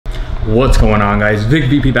What's going on, guys? Vic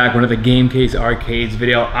VP back with another Gamecase Arcades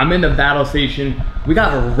video. I'm in the battle station. We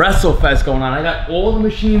got Wrestlefest going on. I got all the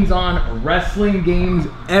machines on, wrestling games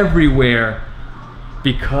everywhere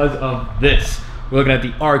because of this. We're looking at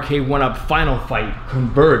the Arcade 1-Up Final Fight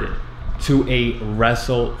converted to a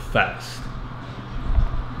Wrestlefest.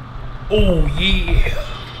 Oh yeah!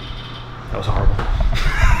 That was horrible.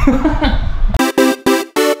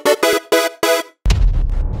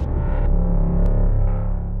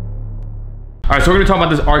 Alright, so we're going to talk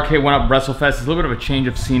about this Arcade 1-Up Wrestlefest. It's a little bit of a change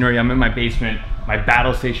of scenery. I'm in my basement, my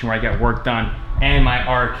battle station where I get work done, and my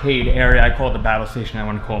arcade area. I call it the battle station. I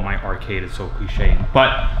want to call it my arcade. It's so cliche.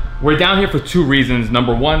 But we're down here for two reasons.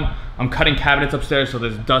 Number one, I'm cutting cabinets upstairs, so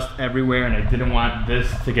there's dust everywhere, and I didn't want this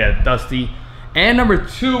to get dusty. And number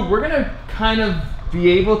two, we're going to kind of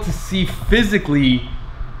be able to see physically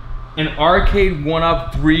an Arcade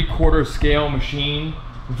 1-Up 3/4 scale machine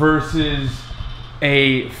versus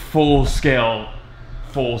a full-scale,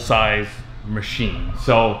 full-size machine.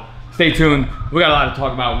 So stay tuned. We got a lot to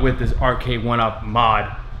talk about with this Arcade 1-Up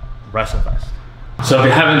mod Wrestlefest. So if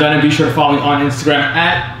you haven't done it, be sure to follow me on Instagram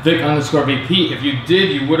at Vic_VP. If you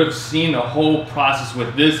did, you would have seen the whole process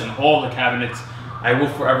with this and all the cabinets. I will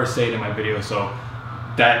forever say it in my video, so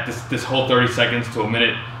that this whole 30 seconds to a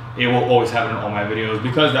minute, it will always happen in all my videos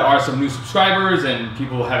because there are some new subscribers and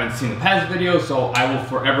people who haven't seen the past videos, so I will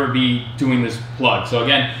forever be doing this plug. So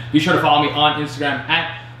again, be sure to follow me on Instagram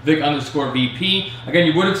at Vic_VP. Again,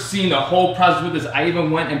 you would have seen the whole process with this. I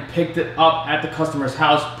even went and picked it up at the customer's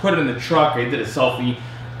house, put it in the truck, I did a selfie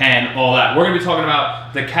and all that. We're gonna be talking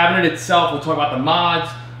about the cabinet itself, we'll talk about the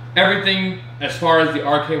mods, everything as far as the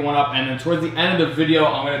Arcade 1-Up, and then towards the end of the video,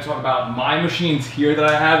 I'm gonna talk about my machines here that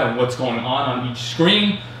I have and what's going on each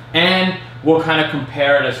screen. And we'll kind of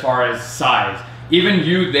compare it as far as size. Even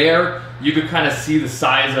you there, you could kind of see the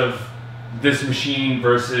size of this machine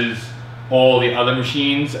versus all the other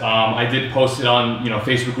machines. I did post it on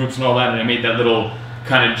Facebook groups and all that, and I made that little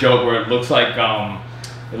kind of joke where it looks like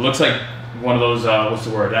one of those what's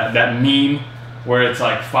the word, that meme where it's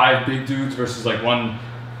like 5 big dudes versus like 1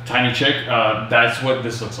 tiny chick. That's what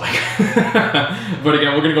this looks like. But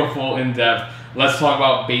again, we're gonna go full in depth. Let's talk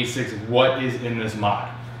about basics. What is in this mod?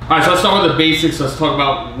 Alright, so let's start with the basics. Let's talk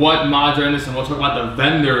about what mods are in this, and we'll talk about the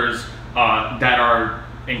vendors that are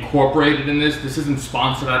incorporated in this. This isn't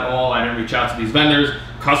sponsored at all. I didn't reach out to these vendors.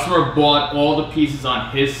 Customer bought all the pieces on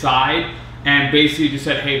his side and basically just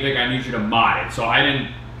said, hey Vic, I need you to mod it. So I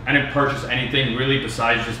didn't purchase anything really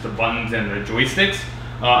besides just the buttons and the joysticks.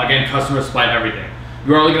 Again, customer supplied everything.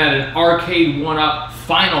 You are looking at an Arcade 1-Up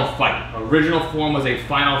Final Fight. Original form was a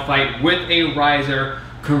Final Fight with a riser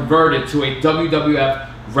converted to a WWF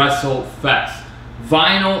Wrestlefest.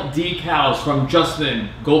 Vinyl decals from Justin,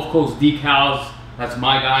 Gulf Coast Decals. That's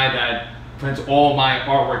my guy that prints all my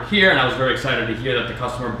artwork here, and I was very excited to hear that the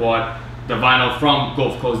customer bought the vinyl from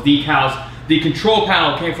Gulf Coast Decals. The control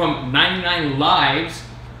panel came from 99 Lives,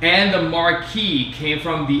 and the marquee came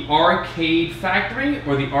from the Arcade Factory,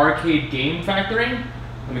 or the ArcadeGame Factory.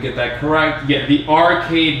 Let me get that correct. Yeah, the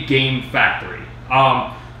ArcadeGame Factory.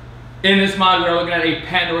 In this mod, we're looking at a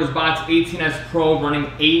Pandora Box 18S Pro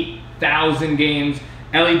running 8,000 games,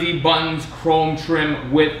 LED buttons, chrome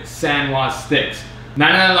trim with Sanwa sticks.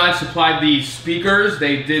 99 Live supplied the speakers.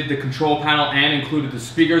 They did the control panel and included the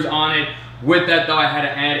speakers on it. With that though, I had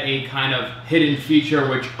to add a kind of hidden feature,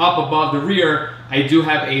 which up above the rear, I do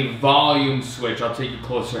have a volume switch. I'll take you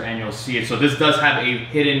closer and you'll see it. So this does have a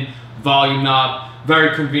hidden volume knob.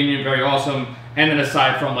 Very convenient, very awesome. And then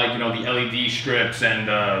aside from the LED strips and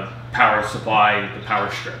power supply, the power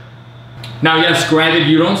strip. Now yes, granted,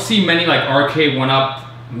 you don't see many Arcade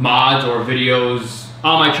 1-Up mods or videos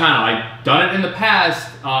on my channel. I've done it in the past.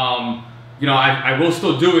 I will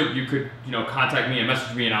still do it. You could contact me and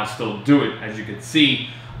message me and I'll still do it, as you can see.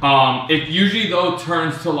 It usually though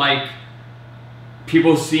turns to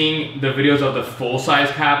people seeing the videos of the full-size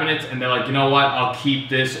cabinets and they're like, you know what, I'll keep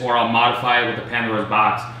this or I'll modify it with the Pandora's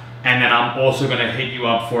box, and then I'm also gonna hit you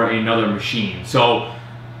up for another machine. So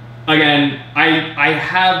again, I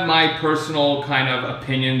have my personal kind of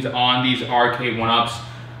opinions on these Arcade 1-Ups.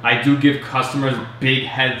 I do give customers big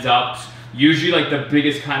heads ups. Usually the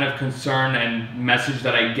biggest kind of concern and message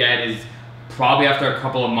that I get is probably after a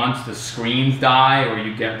couple of months the screens die or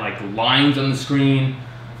you get lines on the screen.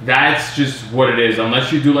 That's just what it is.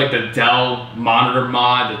 Unless you do the Dell monitor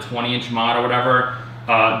mod, the 20-inch mod or whatever,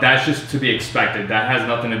 that's just to be expected. That has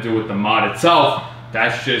nothing to do with the mod itself.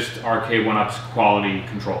 That's just Arcade 1-Up's quality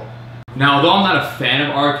control. Now, although I'm not a fan of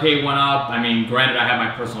Arcade 1-Up, I mean, granted, I have my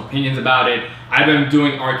personal opinions about it. I've been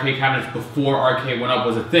doing arcade cabinets before Arcade 1-Up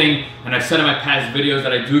was a thing, and I've said in my past videos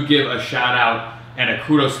that I do give a shout out and a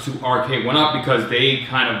kudos to Arcade 1UP because they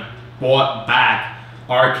kind of brought back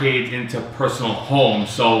arcades into personal homes.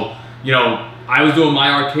 So, you know, I was doing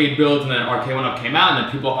my arcade builds and then Arcade 1UP came out and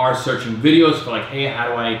then people are searching videos for like, hey, how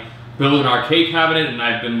do I build an arcade cabinet? And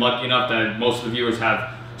I've been lucky enough that most of the viewers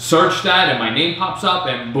have searched that and my name pops up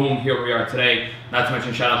and boom, here we are today. Not to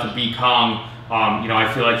mention shout out to B Kong. You know,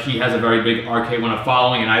 I feel like he has a very big Arcade 1UP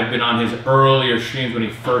following and I've been on his earlier streams when he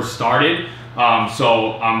first started.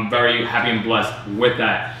 So I'm very happy and blessed with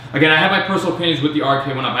that. Again, I have my personal opinions with the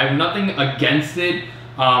Arcade 1UP. I have nothing against it.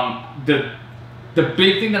 The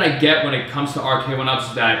big thing that I get when it comes to Arcade 1UPs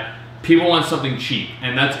is that people want something cheap,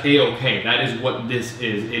 and that's a-okay. That is what this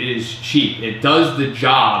is. It is cheap. It does the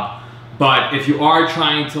job, but if you are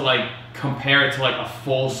trying to like compare it to like a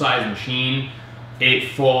full-size machine, it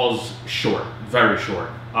falls short, very short.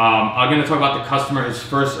 I'm gonna talk about the customer, his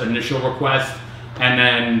first initial request, and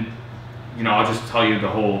then, you know, I'll just tell you the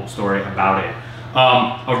whole story about it.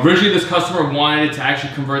 Originally, this customer wanted to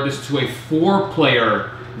actually convert this to a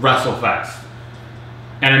 4-player Wrestlefest.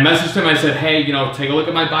 And I messaged him, I said, hey, you know, take a look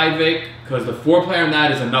at my buy Vic, because the 4-player in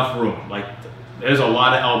that is enough room. Like, there's a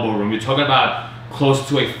lot of elbow room. You're talking about close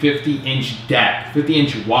to a 50-inch deck,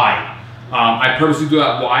 50-inch wide. I purposely do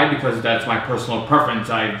that wide because that's my personal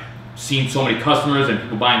preference. I've seen so many customers and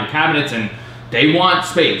people buying the cabinets, and they want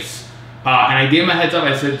space. And I gave him a heads up.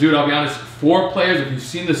 I said, dude, I'll be honest, 4 players, if you've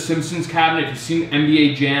seen the Simpsons cabinet, if you've seen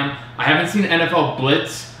NBA Jam, I haven't seen NFL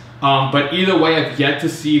Blitz. But either way, I've yet to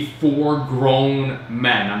see 4 grown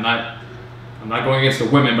men. I'm not going against the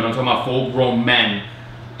women, but I'm talking about full grown men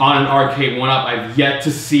on an Arcade 1UP. I've yet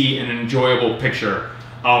to see an enjoyable picture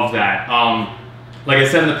of that. Like I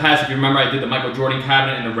said in the past, if you remember, I did the Michael Jordan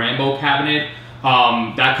cabinet and the Rambo cabinet.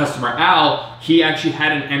 That customer, Al, he actually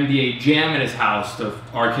had an NBA Jam in his house, the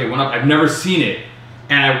Arcade 1UP. I've never seen it.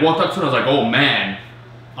 And I walked up to him, I was like, oh man.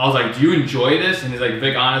 I was like, do you enjoy this? And he's like,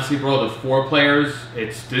 Vic, honestly, bro, the 4 players,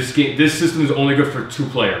 it's this game. This system is only good for 2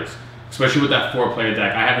 players, especially with that 4-player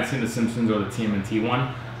deck. I haven't seen the Simpsons or the TMNT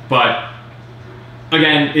one, but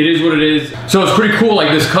again, it is what it is. So it's pretty cool.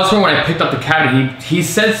 Like this customer, when I picked up the cabinet, he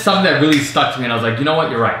said something that really stuck to me, and I was like, you know what,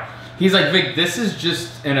 you're right. He's like, Vic, this is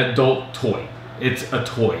just an adult toy. It's a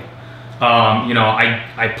toy. You know,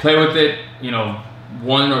 I play with it, you know,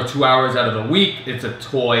 1 or 2 hours out of the week. It's a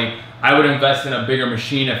toy. I would invest in a bigger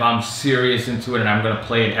machine if I'm serious into it and I'm gonna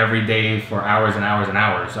play it every day for hours and hours and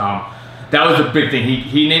hours. That was the big thing.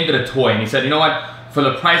 He named it a toy, and he said, you know what, for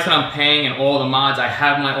the price that I'm paying and all the mods, I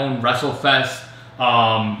have my own Wrestlefest.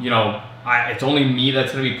 You know, it's only me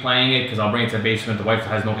that's gonna be playing it because I'll bring it to the basement. The wife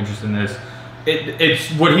has no interest in this.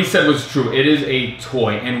 It's what he said was true. It is a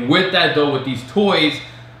toy, and with that though, with these toys,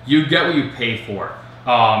 you get what you pay for.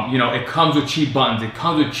 You know, it comes with cheap buttons. It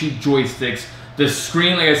comes with cheap joysticks. The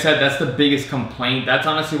screen, like I said, that's the biggest complaint. That's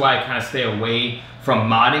honestly why I kind of stay away from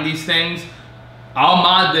modding these things. I'll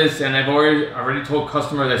mod this, and I've already told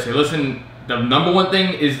customers, I say, listen, the #1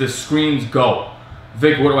 thing is the screens go.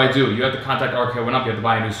 Vic, what do? You have to contact Arcade 1UP, you have to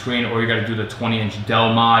buy a new screen, or you got to do the 20-inch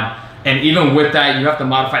Dell mod. And even with that, you have to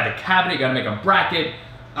modify the cabinet, you got to make a bracket.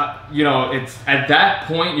 You know, it's at that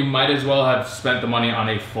point, you might as well have spent the money on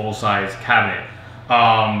a full-size cabinet.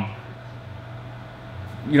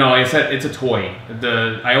 You know, like I said, it's a toy.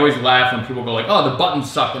 I always laugh when people go like, oh, the buttons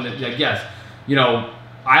suck. And like, yes, you know,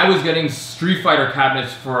 I was getting Street Fighter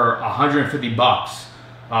cabinets for 150 bucks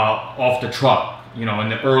off the truck, you know, in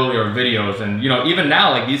the earlier videos. And, you know, even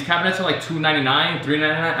now, like these cabinets are like $299,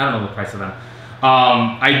 $399. I don't know the price of them.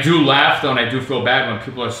 I do laugh though, and I do feel bad when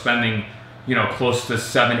people are spending, you know, close to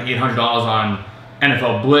 $700, $800 on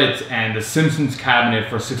NFL Blitz and the Simpsons cabinet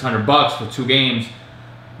for 600 bucks for 2 games.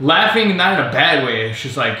 Laughing, not in a bad way, it's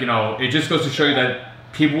just like, you know, it just goes to show you that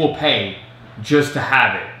people will pay just to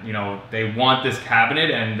have it. You know, they want this cabinet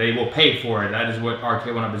and they will pay for it. That is what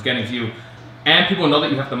Arcade 1UP is getting to you. And people know that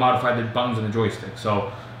you have to modify the buttons and the joystick.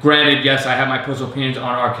 So, granted, yes, I have my personal opinions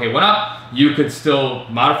on Arcade 1UP. You could still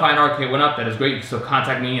modify an Arcade 1UP, that is great. You can still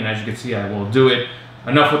contact me, and as you can see, I will do it.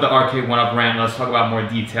 Enough with the Arcade 1UP rant. Let's talk about more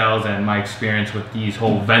details and my experience with these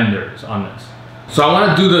whole vendors on this. So I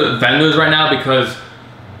want to do the vendors right now because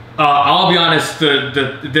I'll be honest,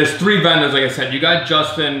 there's 3 vendors, like I said. You got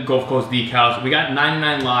Justin, Gulf Coast Decals, we got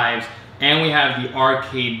 99 Lives, and we have the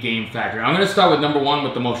ArcadeGame Factory. I'm going to start with #1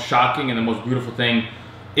 with the most shocking and the most beautiful thing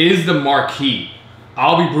is the Marquee.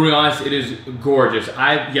 I'll be brutally honest, it is gorgeous.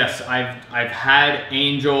 I've had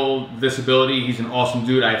Angel Visibility. He's an awesome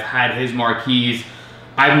dude. I've had his marquees.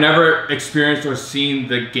 I've never experienced or seen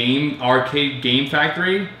the ArcadeGame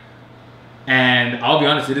Factory, and I'll be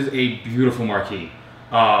honest, it is a beautiful marquee.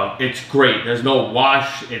 It's great. There's no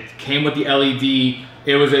wash. It came with the LED.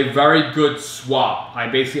 It was a very good swap. I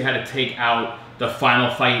basically had to take out the Final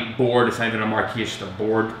Fight board. It's not even a Marquee, it's just a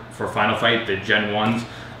board for Final Fight, the Gen 1s.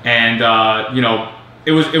 And, you know,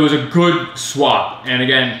 it was a good swap. And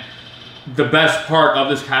again, the best part of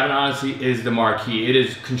this cabinet, honestly, is the Marquee. It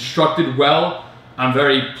is constructed well. I'm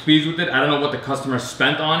very pleased with it. I don't know what the customer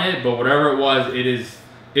spent on it, but whatever it was, it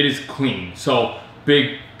is clean. So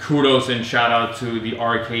big kudos and shout out to the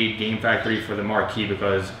Arcade Game Factory for the Marquee,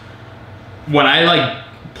 because when I like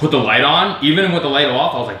put the light on, even with the light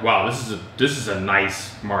off, I was like, wow, this is a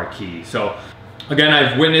nice Marquee. So again,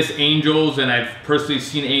 I've witnessed Angels and I've personally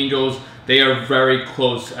seen Angels. They are very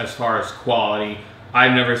close as far as quality.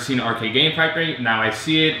 I've never seen Arcade Game Factory. Now I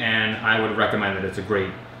see it and I would recommend it. It's a great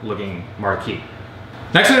looking Marquee.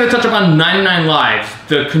 Next, I'm going to touch upon 99 Lives.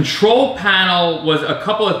 The control panel was a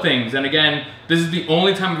couple of things, and again, this is the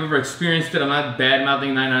only time I've ever experienced it. I'm not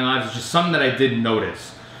bad-mouthing 99 Lives, it's just something that I did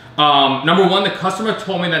notice. Number one, the customer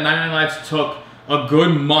told me that 99 Lives took a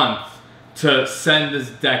good month to send this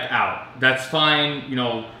deck out. That's fine, you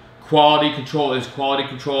know, quality control is quality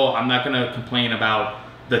control. I'm not going to complain about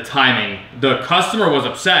the timing. The customer was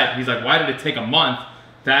upset. He's like, why did it take a month?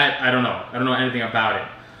 That, I don't know. I don't know anything about it.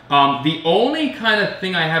 The only kind of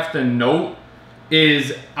thing I have to note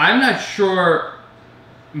is I'm not sure,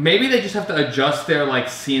 maybe they just have to adjust their like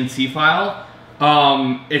CNC file.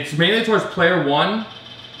 It's mainly towards player 1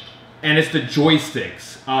 and it's the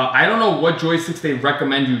joysticks. I don't know what joysticks they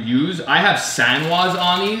recommend you use. I have Sanwas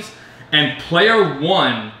on these, and player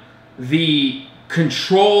 1, the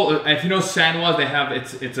control, if you know Sanwas, they have,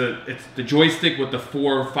 it's the joystick with the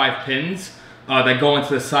 4 or 5 pins that go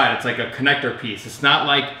into the side. It's like a connector piece. It's not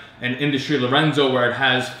like an Industry Lorenzo where it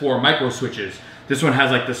has 4 micro switches. This one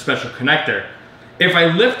has like the special connector. If I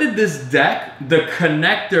lifted this deck, the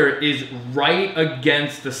connector is right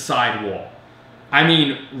against the sidewall. I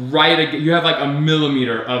mean, you have like a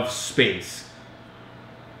millimeter of space.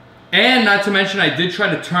 And not to mention, I did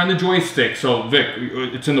try to turn the joystick. So Vic,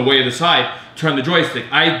 it's in the way of the side, turn the joystick.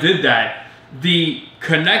 I did that. The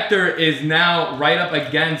connector is now right up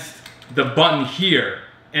against the button here,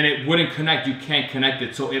 and it wouldn't connect. You can't connect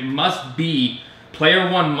it. So it must be,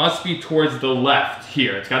 player 1 must be towards the left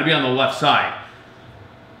here. It's gotta be on the left side.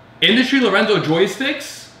 Industry Lorenzo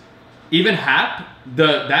joysticks, even HAP,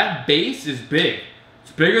 that base is big.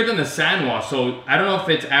 It's bigger than the Sanwa. So I don't know if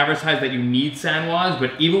it's advertised that you need Sanwas,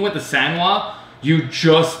 but even with the Sanwa, it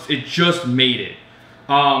just made it.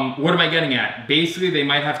 What am I getting at? Basically, they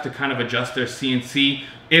might have to kind of adjust their CNC.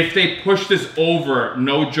 If they push this over,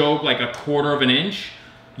 no joke, like a 1/4 of an inch,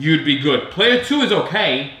 you'd be good. Player 2 is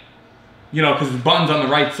okay, you know, because the button's on the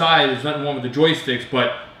right side. There's nothing wrong with the joysticks.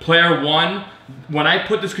 But player 1, when I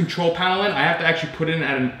put this control panel in, I have to actually put it in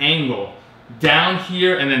at an angle, down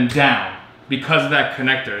here and then down, because of that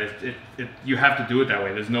connector. You have to do it that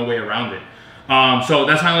way. There's no way around it. So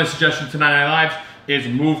that's my only suggestion to 99 Lives, is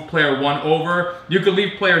move player 1 over. You could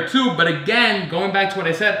leave player 2, but again, going back to what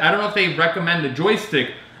I said, I don't know if they recommend the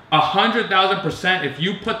joystick. 100,000%, if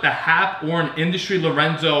you put the HAP or an Industry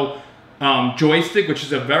Lorenzo joystick, which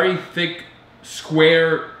is a very thick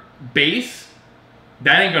square base,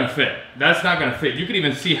 that ain't gonna fit. That's not gonna fit. You can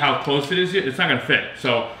even see how close it is here. It's not gonna fit.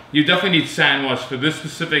 So you definitely need Sanwas for this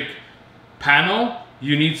specific panel.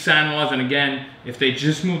 You need Sanwas, and again, if they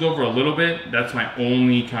just moved over a little bit, that's my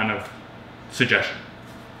only kind of suggestion.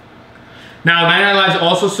 Now, 99 Lives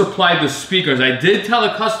also supplied the speakers. I did tell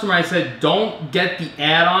the customer, I said, don't get the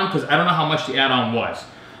add-on, because I don't know how much the add-on was.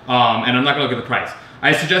 And I'm not gonna look at the price.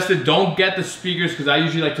 I suggested don't get the speakers, because I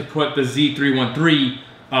usually like to put the Z313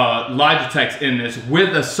 Logitechs in this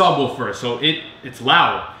with a subwoofer, so it's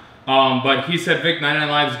loud. But he said, Vic, 99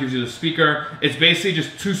 Lives gives you the speaker. It's basically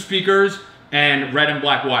just 2 speakers and red and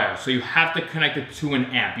black wires. So you have to connect it to an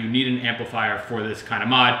amp. You need an amplifier for this kind of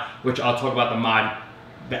mod, which I'll talk about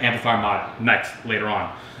the amplifier mod later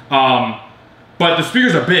on. But the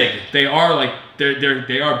speakers are big. They are like,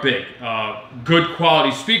 they are big. Good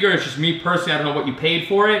quality speaker. It's just me personally, I don't know what you paid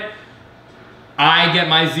for it. I get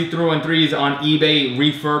my Z313s on eBay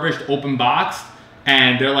refurbished, open boxed,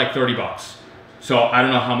 and they're like 30 bucks. So I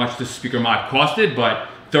don't know how much this speaker mod costed, but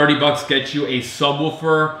 30 bucks gets you a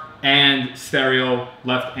subwoofer and stereo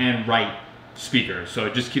left and right speakers. So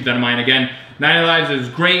just keep that in mind. Again, 99 Lives is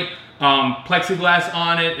great. Plexiglass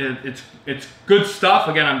on it. It's good stuff.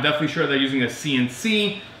 Again, I'm definitely sure they're using a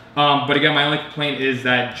CNC. But again, my only complaint is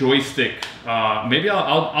that joystick. Maybe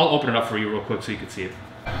I'll open it up for you real quick so you can see it.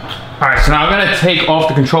 All right, so now I'm gonna take off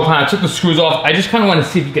the control panel. I took the screws off. I just kind of want to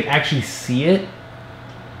see if you can actually see it.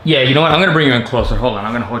 Yeah, you know what? I'm gonna bring you in closer. Hold on,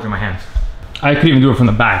 I'm gonna hold you in my hands. I could even do it from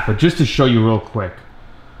the back, but just to show you real quick.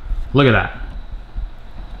 Look at that.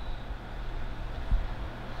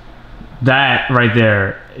 That right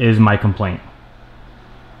there is my complaint.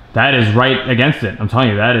 that is right against it. I'm telling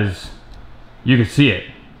you, that is, you can see it.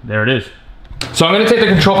 There it is. So I'm gonna take the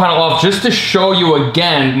control panel off just to show you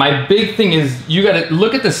again. My big thing is you gotta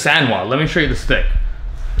look at the sand wall. Let me show you the stick.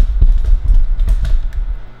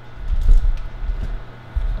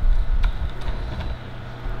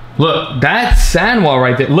 Look, that sand wall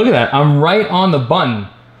right there, look at that. I'm right on the button.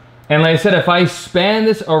 And like I said, if I span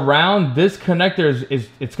this around, this connector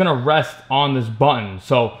it's gonna rest on this button.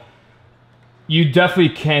 So you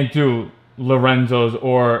definitely can't do Lorenzo's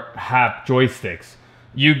or Hap joysticks.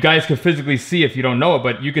 You guys can physically see if you don't know it,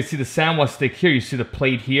 but you can see the sandwich stick here. You see the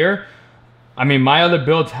plate here. I mean, my other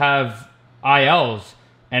builds have ILs,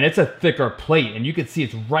 and it's a thicker plate, and you can see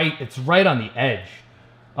it's right on the edge.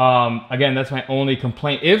 Again, that's my only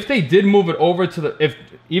complaint. If they did move it over to the,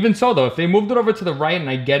 even so though, if they moved it over to the right, and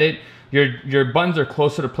I get it, your buttons are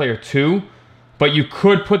closer to player 2, but you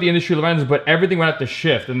could put the industry Lorenzo, but everything would have to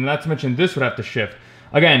shift, and not to mention this would have to shift.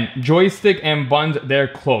 Again, joystick and buttons, they're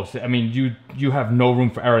close. I mean, you have no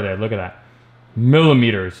room for error there. Look at that.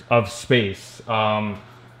 Millimeters of space. You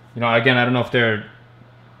know, again, I don't know if they're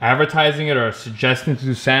advertising it or suggesting to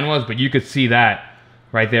do sandwells, but you could see that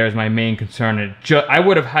right there is my main concern. I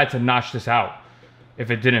would have had to notch this out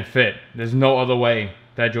if it didn't fit. There's no other way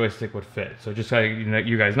that joystick would fit. So just so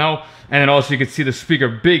you guys know. And then also you can see the speaker,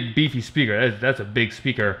 big beefy speaker. That's a big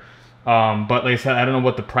speaker. But like I said, I don't know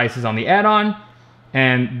what the price is on the add-on.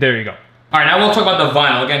 And there you go. All right, now we'll talk about the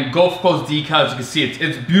vinyl. Again, Gulf Coast Decals, you can see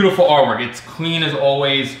it's beautiful artwork. It's clean as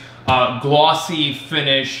always, glossy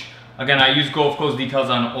finish. Again, I use Gulf Coast Decals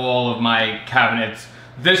on all of my cabinets.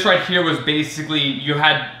 This right here was basically, you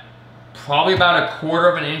had probably about 1/4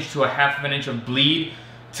 of an inch to 1/2 of an inch of bleed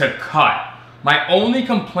to cut. My only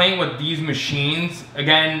complaint with these machines,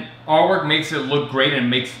 again, artwork makes it look great and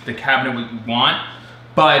makes the cabinet what you want,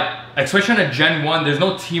 but especially on a Gen 1, there's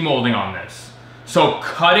no T-molding on this. So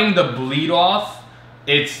cutting the bleed off,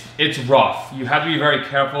 it's rough. You have to be very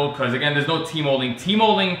careful because again, there's no T-molding.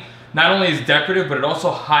 T-molding not only is decorative, but it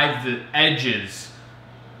also hides the edges.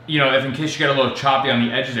 You know, if in case you get a little choppy on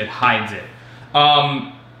the edges, it hides it.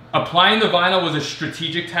 Applying the vinyl was a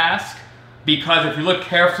strategic task because if you look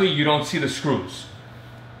carefully, you don't see the screws.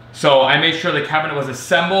 So I made sure the cabinet was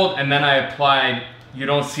assembled and then I applied, you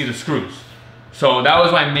don't see the screws. So that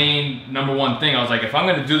was my main #1 thing. I was like, if I'm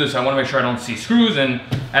gonna do this, I wanna make sure I don't see screws, and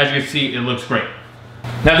as you can see, it looks great.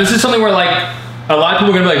 Now this is something where like, a lot of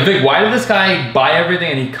people are gonna be like, Vic, why did this guy buy everything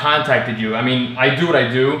and he contacted you? I mean, I do what I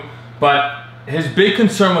do, but his big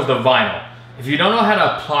concern was the vinyl. If you don't know how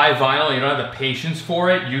to apply vinyl and you don't have the patience for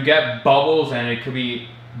it, you get bubbles and it could be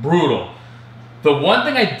brutal. The one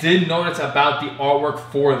thing I did notice about the artwork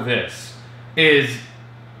for this is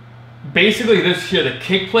basically this here, the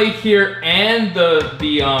kick plate here and the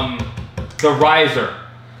riser.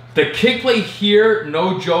 The kick plate here,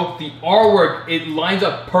 no joke, the artwork, it lines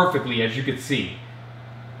up perfectly as you can see.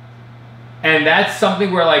 And that's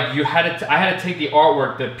something where like I had to take the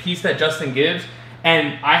artwork, the piece that Justin gives,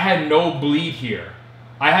 and I had no bleed here.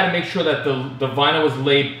 I had to make sure that the vinyl was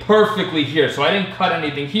laid perfectly here. So I didn't cut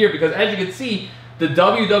anything here because as you can see, the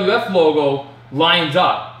WWF logo lines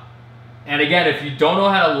up. And again, if you don't know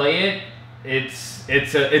how to lay it, it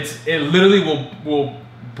literally will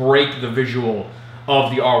break the visual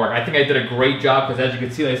of the artwork. I think I did a great job because as you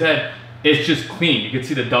can see, like I said, it's just clean. You can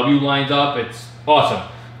see the W lines up. It's awesome.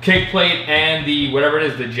 Kick plate and the whatever it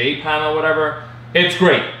is, the J panel, whatever. It's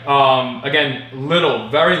great. Again,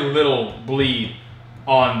 very little bleed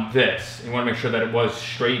on this. You want to make sure that it was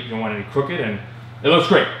straight. You don't want any crooked, and it looks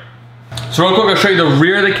great. So real quick, I'll show you the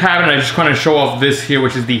rear of the cabinet. I just want to show off this here,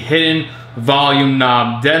 which is the hidden volume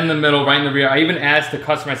knob, dead in the middle, right in the rear. I even asked the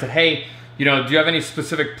customer, I said, hey, you know, do you have any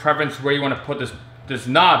specific preference where you want to put this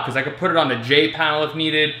knob? Because I could put it on the J panel if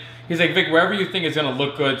needed. He's like, Vic, wherever you think is going to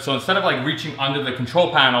look good. So instead of like reaching under the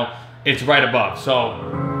control panel, it's right above. So,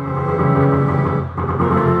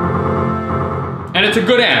 and it's a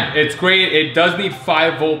good amp. It's great. It does need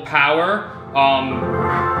 5-volt power.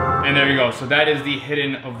 And there you go. So that is the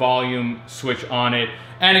hidden volume switch on it.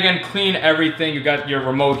 And again, clean everything. You got your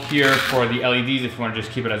remote here for the LEDs if you want to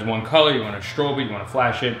just keep it as one color. You want to strobe it, you want to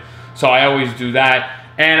flash it. So I always do that.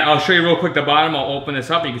 And I'll show you real quick the bottom. I'll open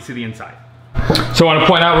this up and you can see the inside. So I want to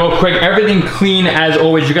point out real quick, everything clean as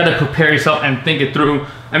always. You got to prepare yourself and think it through.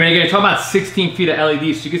 I mean, again, you're talking about 16 feet of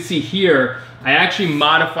LEDs. So you can see here, I actually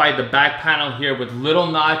modified the back panel here with little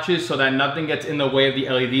notches so that nothing gets in the way of the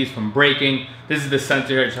LEDs from breaking. This is the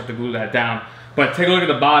sensor here, I just have to glue that down. But take a look at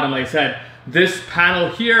the bottom, like I said, this panel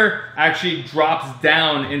here actually drops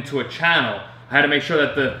down into a channel. I had to make sure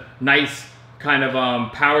that the nice kind of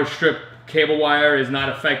power strip cable wire is not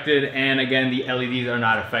affected, and again, the LEDs are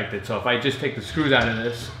not affected. So if I just take the screws out of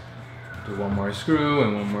this, Do one more screw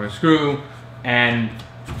and one more screw and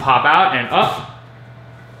pop out and up.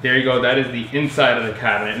 There you go, that is the inside of the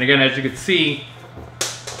cabinet. And again, as you can see,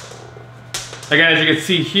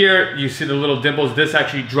 here, you see the little dimples. This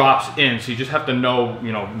actually drops in, so you just have to know,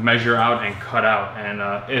 measure out and cut out. And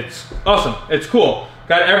it's awesome, it's cool.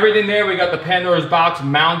 Got everything there. We got the Pandora's box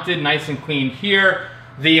mounted nice and clean here.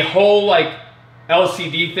 The whole like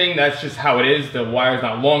LCD thing, that's just how it is. The wire's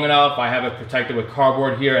not long enough. I have it protected with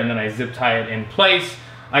cardboard here, and then I zip tie it in place.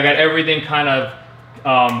 I got everything kind of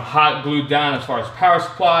hot glued down as far as power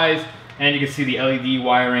supplies, and you can see the LED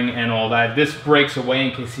wiring and all that. This breaks away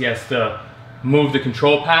in case he has to move the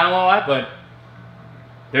control panel and all that, but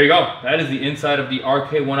there you go. That is the inside of the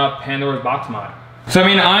Arcade 1UP Pandora's box mod. So I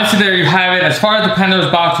mean, honestly, there you have it. As far as the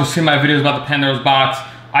Pandora's box, you'll see my videos about the Pandora's box.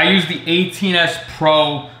 I use the 18S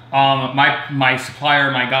Pro. My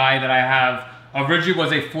supplier, my guy that I have, originally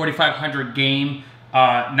was a 4500 game.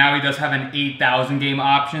 Now he does have an 8000 game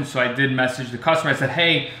option, so I did message the customer. I said,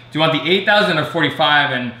 hey, do you want the 8000 or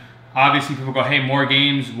 45? And obviously people go, hey, more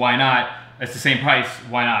games, why not? It's the same price,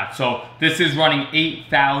 why not? So this is running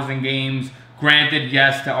 8000 games. Granted,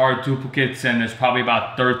 yes, there are duplicates and there's probably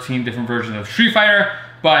about 13 different versions of Street Fighter,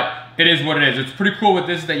 but it is what it is. It's pretty cool with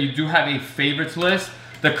this that you do have a favorites list.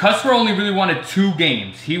 The customer only really wanted 2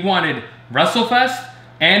 games. He wanted Wrestlefest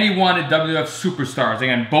and he wanted WWF Superstars.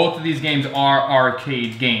 Again, both of these games are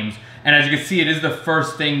arcade games. And as you can see, it is the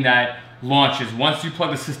first thing that launches. Once you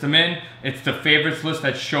plug the system in, it's the favorites list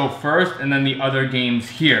that show first and then the other games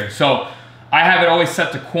here. So I have it always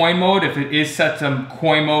set to coin mode. If it is set to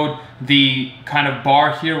coin mode, the kind of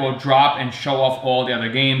bar here will drop and show off all the other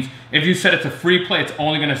games. If you set it to free play, it's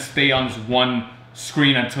only gonna stay on this one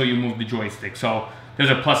screen until you move the joystick. So there's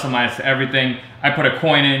a plus and minus to everything. I put a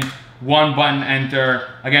coin in, 1 button, enter.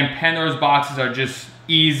 Again, Pandora's boxes are just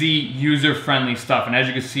easy, user-friendly stuff. And as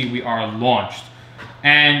you can see, we are launched.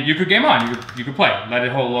 And you could game on, you could play. Let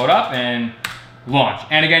it load up and launch.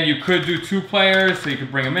 And again, you could do 2 players, so you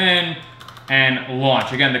could bring them in and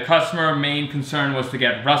launch. Again, the customer main concern was to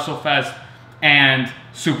get Wrestlefest and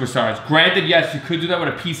Superstars. Granted, yes, you could do that with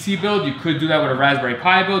a PC build, you could do that with a Raspberry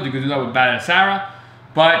Pi build, you could do that with Bad Sarah,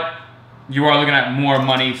 but you are looking at more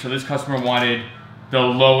money, so this customer wanted the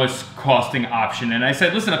lowest costing option. And I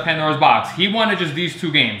said, listen to Pandora's box. He wanted just these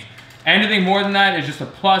 2 games. Anything more than that is just a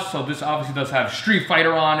plus, so this obviously does have Street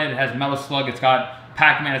Fighter on it, it has Metal Slug, it's got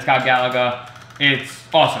Pac-Man, it's got Galaga. It's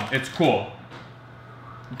awesome, it's cool.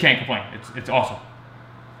 You can't complain, it's awesome.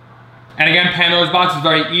 And again, Pandora's box is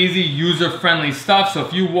very easy, user-friendly stuff, so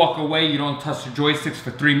if you walk away, you don't touch the joysticks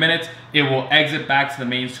for 3 minutes, it will exit back to the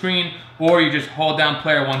main screen, or you just hold down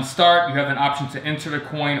player 1 start, you have an option to insert a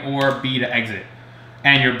coin or B to exit,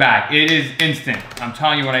 and you're back. It is instant. I'm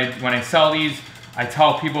telling you, when I sell these, I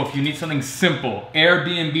tell people if you need something simple,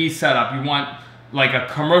 Airbnb setup, you want like a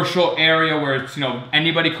commercial area where it's,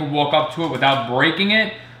 anybody could walk up to it without breaking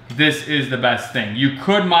it, this is the best thing. You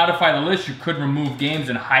could modify the list, you could remove games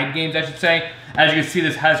and hide games, I should say. As you can see,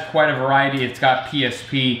 this has quite a variety. It's got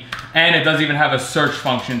PSP, and it does even have a search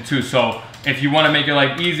function too. So if you want to make your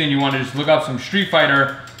life easy and you want to just look up some Street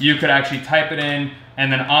Fighter, you could actually type it in,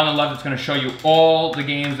 and then on the left, it's going to show you all the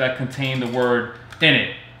games that contain the word in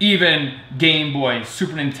it. Even Game Boy,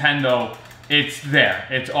 Super Nintendo, it's there.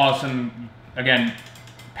 It's awesome. Again,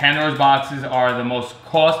 Pandora's boxes are the most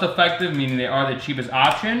cost-effective, meaning they are the cheapest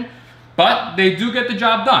option, but they do get the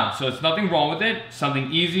job done. So it's nothing wrong with it.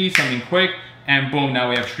 Something easy, something quick, and boom, now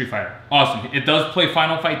we have Street Fighter. Awesome. It does play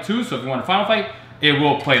Final Fight 2, so if you want a Final Fight, it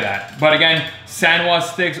will play that. But again, Sanwa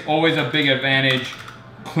sticks, always a big advantage.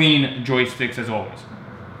 Clean joysticks as always.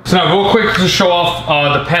 So now real quick to show off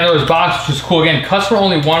the Pandora's box, which is cool. Again, customer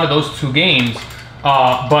only wanted those 2 games,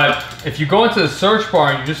 but if you go into the search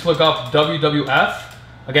bar and you just look up WWF,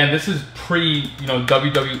 again, this is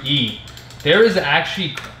pre-WWE. There is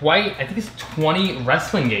actually quite, I think it's 20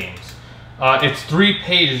 wrestling games. It's 3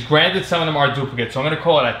 pages. Granted, some of them are duplicates, so I'm gonna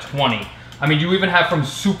call it at 20. I mean, you even have from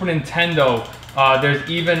Super Nintendo, there's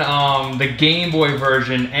even the Game Boy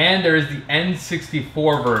version, and there is the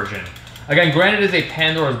N64 version. Again, granted it is a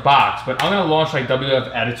Pandora's box, but I'm gonna launch like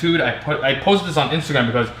WWF Attitude. I posted this on Instagram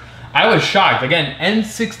because I was shocked. Again,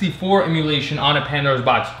 N64 emulation on a Pandora's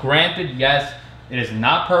box. Granted, yes, it is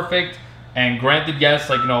not perfect, and granted, yes,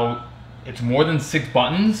 like, it's more than 6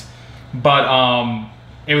 buttons, but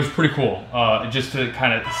it was pretty cool just to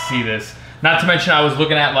kind of see this. Not to mention, I was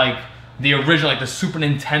looking at like the original, like the Super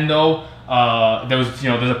Nintendo. There was,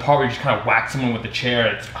 there's a part where you just kind of whack someone with the chair.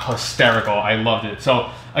 It's hysterical. I loved it. So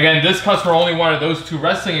again, this customer only wanted those 2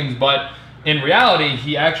 wrestling games, but in reality,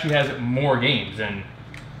 he actually has more games, and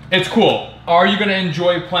it's cool. Are you gonna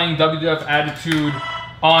enjoy playing WWF Attitude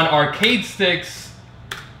On arcade sticks,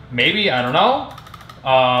 maybe, I don't know,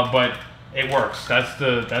 but it works. That's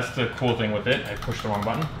the cool thing with it. I pushed the wrong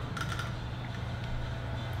button.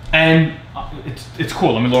 And it's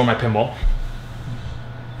cool. Let me lower my pinball.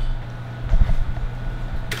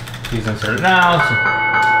 He's inserted now. So,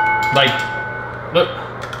 like, look.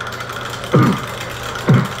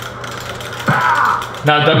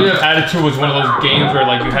 Now, WWF Attitude was one of those games where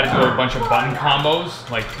like you had to do a bunch of button combos,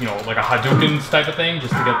 like, you know, like a Hadouken type of thing,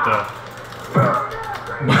 just to get the.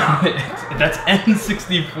 That's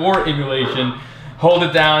N64 emulation. Hold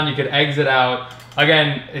it down. You could exit out.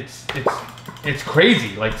 Again, it's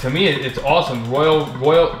crazy. Like, to me, it's awesome. Royal.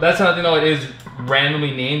 That's another thing though. It is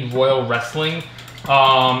randomly named Royal Wrestling.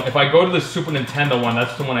 If I go to the Super Nintendo one,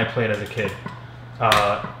 that's the one I played as a kid.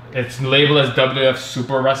 It's labeled as WWF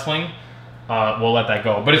Super Wrestling. We'll let that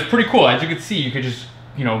go. But it's pretty cool. As you can see, you could just,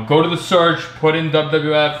 you know, go to the search, put in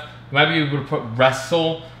WWF. You might be able to put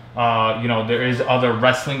Wrestle. You know, there is other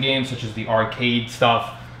wrestling games such as the arcade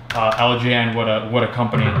stuff. LJN, what a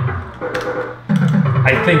company.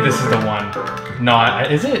 I think this is the one. No,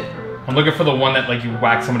 is it? I'm looking for the one that like you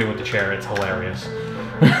whack somebody with the chair. It's hilarious.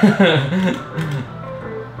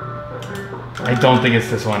 I don't think it's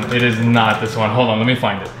this one. It is not this one. Hold on, let me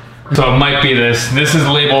find it. So it might be this. This is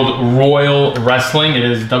labeled Royal Wrestling. It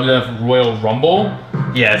is WWF Royal Rumble.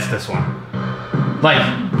 Yeah, it's this one. Like,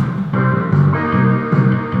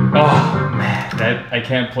 oh man, that I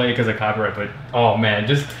can't play it because of copyright, but oh man,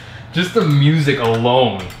 just the music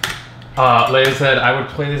alone. Like I said, I would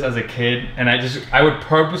play this as a kid, and I would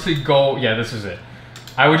purposely go. Yeah, this is it.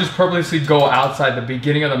 I would just purposely go outside the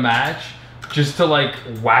beginning of the match just to like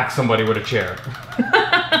whack somebody with a chair.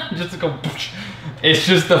 Just to go. It's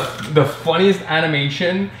just the funniest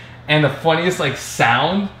animation and the funniest like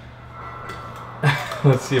sound.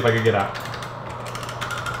 Let's see if I can get out.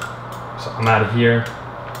 So I'm out of here.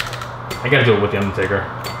 I gotta do it with the Undertaker.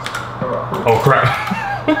 Oh crap.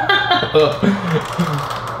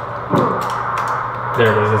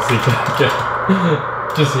 There it is. Let's see.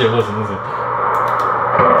 Just here, listen.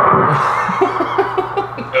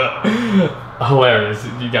 Hilarious.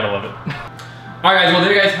 You gotta love it. Alright guys, well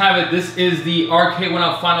there you guys have it. This is the Arcade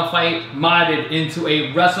 1-Up Final Fight modded into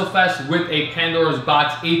a Wrestlefest with a Pandora's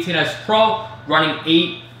Box 18S Pro running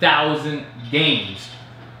 8,000 games.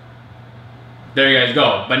 There you guys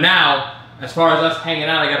go. But now, as far as us hanging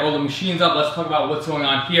out, I got all the machines up. Let's talk about what's going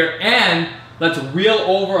on here. And let's reel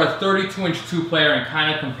over a 32-inch 2-player and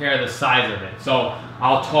kind of compare the size of it. So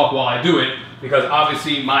I'll talk while I do it, because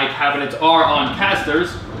obviously my cabinets are on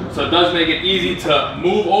casters, so it does make it easy to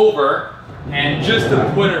move over. And just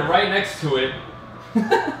to put it right next to it,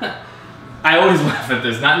 I always laugh at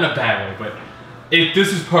this, not in a bad way, but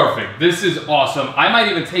this is perfect. This is awesome. I might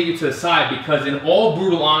even take it to the side because in all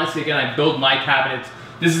brutal honesty, again, I build my cabinets.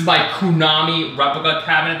 This is my Konami replica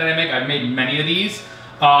cabinet that I make. I've made many of these.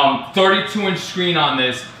 32-inch screen on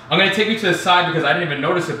this. I'm gonna take you to the side because I didn't even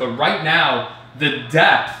notice it, but right now, the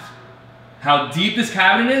depth, how deep this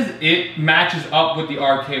cabinet is, it matches up with the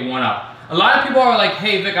Arcade 1-Up. A lot of people are like,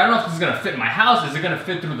 hey Vic, I don't know if this is gonna fit in my house. Is it gonna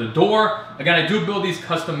fit through the door? Again, I do build these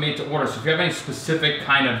custom made to order, so if you have any specific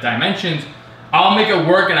kind of dimensions, I'll make it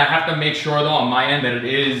work, and I have to make sure though on my end that it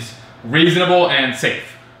is reasonable and safe.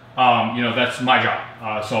 You know, that's my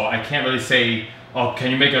job. So I can't really say, oh, can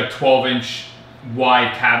you make a 12-inch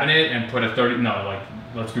wide cabinet and put a 30, no, like,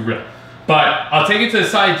 let's be real. But I'll take it to the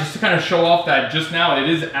side just to kind of show off that just now it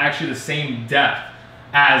is actually the same depth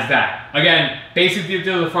as that. Again, basic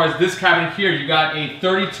details as far as this cabinet here, you got a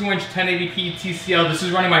 32-inch 1080p TCL. This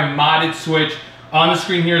is running my modded Switch. On the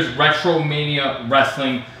screen here is Retromania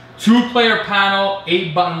Wrestling. 2-player panel,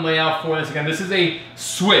 8-button layout for this. Again, this is a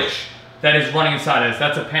Switch that is running inside of this.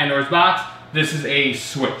 That's a Pandora's Box. This is a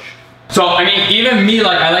Switch. So, I mean, even me,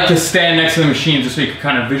 like, I like to stand next to the machines just so you can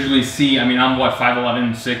kind of visually see. I mean, I'm what,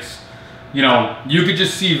 5'11", 6? You know, you could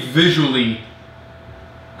just see visually,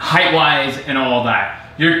 height-wise and all that.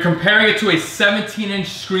 You're comparing it to a 17-inch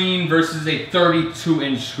screen versus a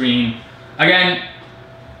 32-inch screen. Again,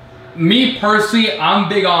 me personally, I'm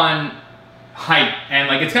big on height and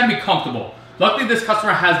like it's gotta be comfortable. Luckily, this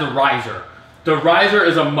customer has the riser. The riser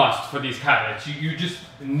is a must for these cabinets. You just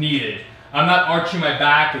need it. I'm not arching my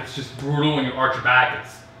back. It's just brutal when you arch your back.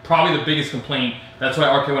 It's probably the biggest complaint. That's why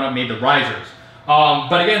Arcade 1-Up made the risers.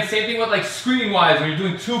 But again, same thing with like screen-wise, when you're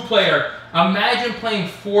doing 2-player, imagine playing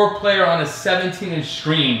 4-player on a 17-inch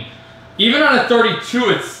screen. Even on a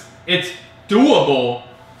 32, it's doable,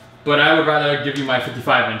 but I would rather give you my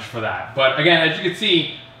 55-inch for that. But again, as you can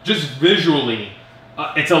see, just visually,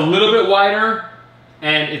 it's a little bit wider,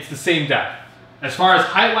 and it's the same depth. As far as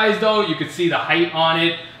height-wise though, you can see the height on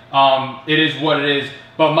it. It is what it is.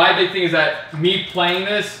 But my big thing is that me playing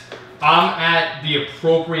this, I'm at the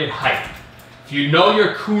appropriate height. If you know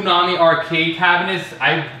your Konami arcade cabinets,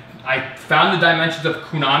 I found the dimensions of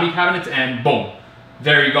Konami cabinets and boom,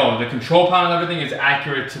 there you go. The control panel and everything is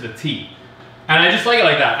accurate to the T. And I just like it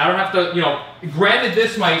like that. I don't have to, you know, granted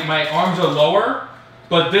this, my arms are lower,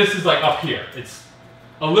 but this is like up here. It's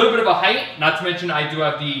a little bit of a height, not to mention I do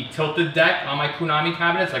have the tilted deck on my Konami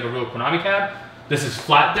cabinets, like a real Konami cab. This is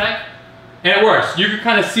flat deck, and it works. You can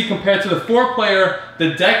kind of see compared to the 4-player,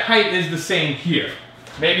 the deck height is the same here.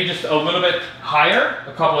 Maybe just a little bit higher,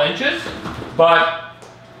 a couple inches, but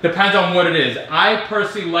depends on what it is. I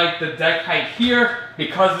personally like the deck height here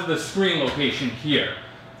because of the screen location here.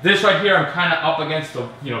 This right here, I'm kind of up against the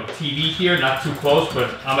TV here, not too close,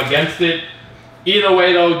 but I'm against it. Either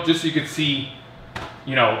way though, just so you can see,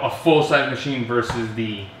 a full-size machine versus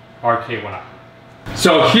the arcade one up.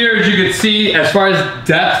 So here, as you can see, as far as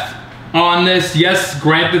depth on this, yes,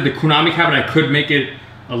 granted the Konami cabinet, I could make it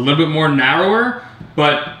a little bit more narrower,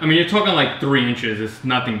 but I mean, you're talking like 3 inches. It's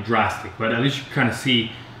nothing drastic, but at least you can kind of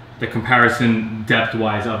see the comparison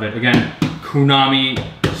depth-wise of it. Again, Konami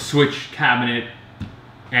Switch cabinet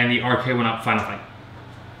and the arcade one up Final Fight.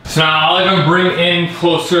 So now I'll even bring in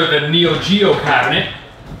closer the Neo Geo cabinet.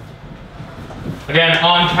 Again,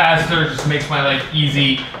 on caster just makes my life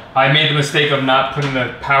easy. I made the mistake of not putting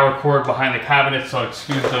the power cord behind the cabinet, so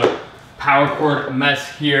excuse the power cord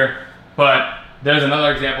mess here. But there's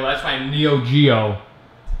another example. That's my Neo Geo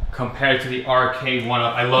compared to the arcade one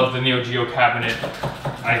up. I love the Neo Geo cabinet.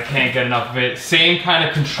 I can't get enough of it. Same kind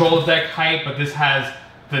of control deck height, but this has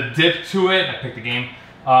the dip to it. I picked the game.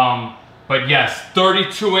 But yes,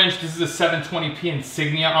 32-inch. This is a 720p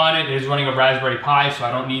insignia on it. It is running a Raspberry Pi, so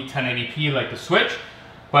I don't need 1080p like the Switch.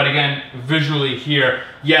 But again, visually here,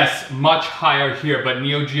 yes, much higher here, but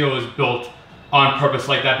Neo Geo is built on purpose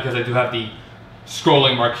like that because I do have the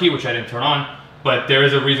scrolling marquee, which I didn't turn on, but there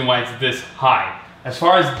is a reason why it's this high. As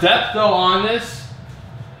far as depth though on this,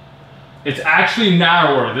 it's actually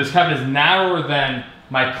narrower. This cabinet is narrower than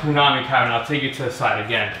my Konami cabinet. I'll take you to the side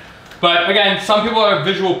again. But again, some people are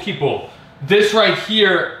visual people. This right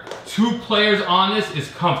here, 2 players on this is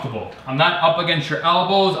comfortable. I'm not up against your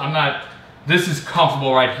elbows. This is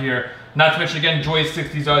comfortable right here. Not to mention again,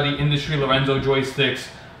 joysticks. These are the Industry Lorenzo joysticks.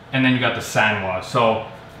 And then you got the Sanwa. So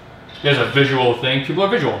there's a visual thing. People are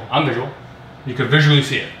visual. I'm visual. You can visually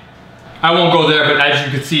see it. I won't go there, but as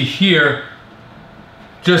you can see here,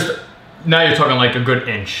 just now you're talking like a good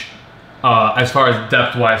inch as far as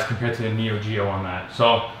depth-wise compared to the Neo Geo on that.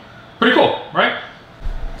 So pretty cool, right?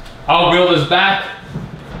 I'll wheel this back.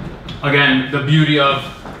 Again, the beauty of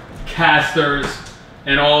casters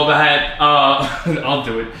and all that. I'll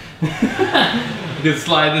do it. You can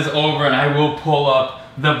slide this over and I will pull up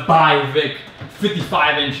the Bivic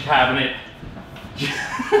 55-inch cabinet.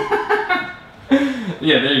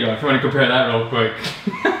 Yeah, there you go, if you want to compare that real quick.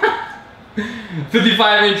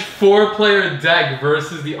 55-inch 4-player deck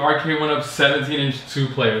versus the arcade one up 17-inch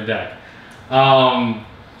 2-player deck.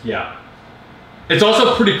 Yeah. It's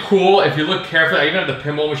also pretty cool if you look carefully. I even have the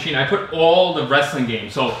pinball machine. I put all the wrestling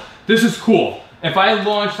games. So this is cool. If I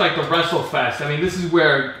launch like the Wrestlefest, I mean, this is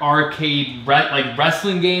where arcade like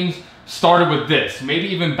wrestling games started with this. Maybe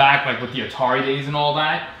even back like with the Atari days and all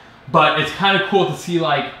that. But it's kind of cool to see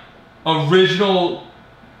like original,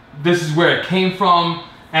 this is where it came from,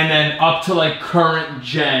 and then up to like current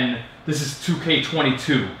gen, this is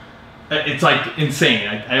 2K22. It's like insane.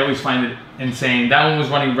 I always find it insane. That one was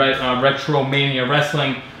running Retro Mania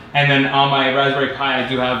Wrestling, and then on my Raspberry Pi I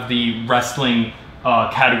do have the wrestling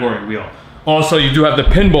category wheel. Also, you do have the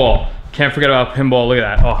pinball. Can't forget about pinball. Look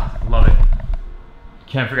at that. Oh, I love it.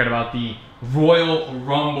 Can't forget about the Royal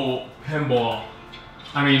Rumble pinball.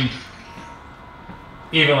 I mean,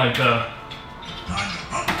 even like the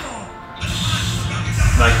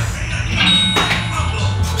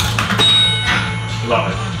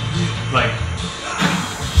love it. Like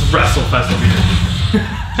Wrestlefest over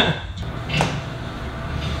here.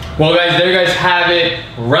 Well guys, there you guys have it.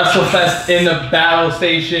 Wrestlefest in the battle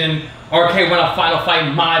station. Arcade went up Final Fight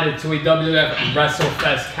modded to a WWF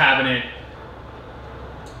Wrestlefest cabinet.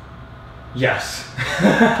 Yes.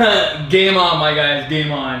 Game on, my guys,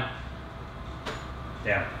 game on.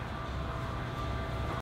 Yeah.